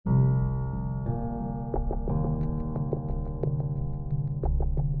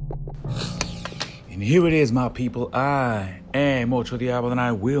And here it is, my people. I am Ocho Diablo, and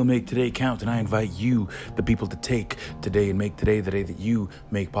I will make today count. And I invite you, the people, to take today and make today the day that you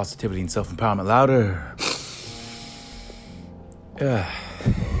make positivity and self-empowerment louder.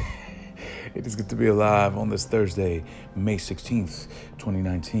 It is good to be alive on this Thursday, May 16th,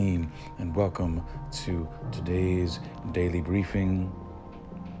 2019. And welcome to today's daily briefing.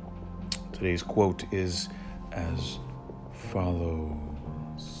 Today's quote is as follows.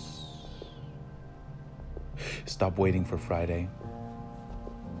 Stop waiting for Friday,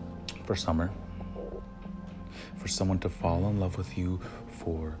 for summer, for someone to fall in love with you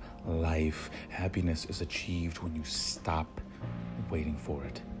for life. Happiness is achieved when you stop waiting for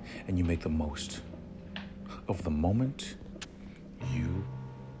it and you make the most of the moment you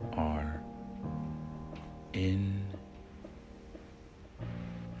are in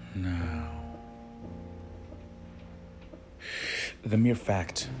now. The mere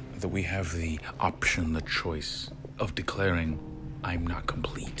fact that we have the option, the choice of declaring I'm not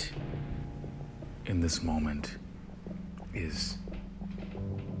complete in this moment is,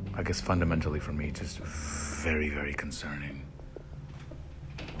 I guess, fundamentally for me, just very, very concerning.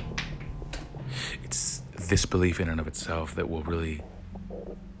 It's this belief in and of itself that will really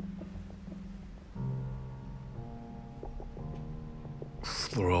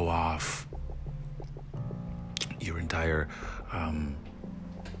throw off your entire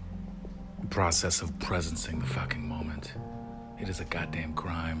process of presencing the fucking moment. It is a goddamn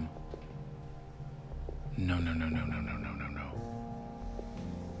crime. No.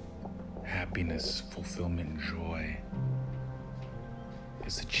 Happiness, fulfillment, and joy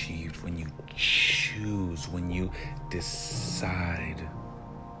is achieved when you choose, when you decide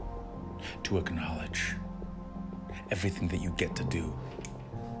to acknowledge everything that you get to do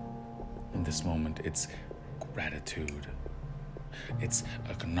in this moment. It's gratitude. It's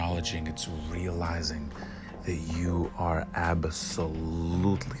acknowledging, it's realizing that you are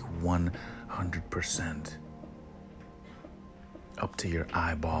absolutely 100% up to your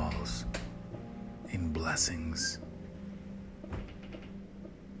eyeballs in blessings,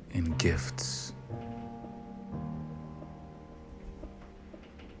 in gifts,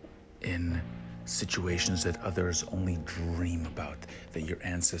 in situations that others only dream about, that your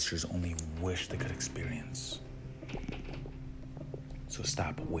ancestors only wish they could experience. So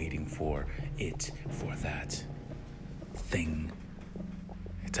stop waiting for it, for that thing.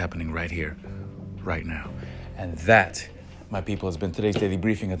 It's happening right here, right now. And that, my people, has been today's daily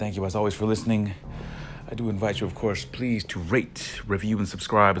briefing. I thank you as always for listening. I do invite you, of course, please to rate, review, and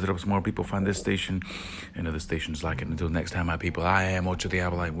subscribe as it helps more people find this station and other stations like it. Until next time, my people, I am Ocho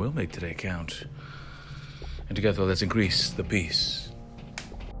Diablo. I will make today count. And together, let's increase the peace.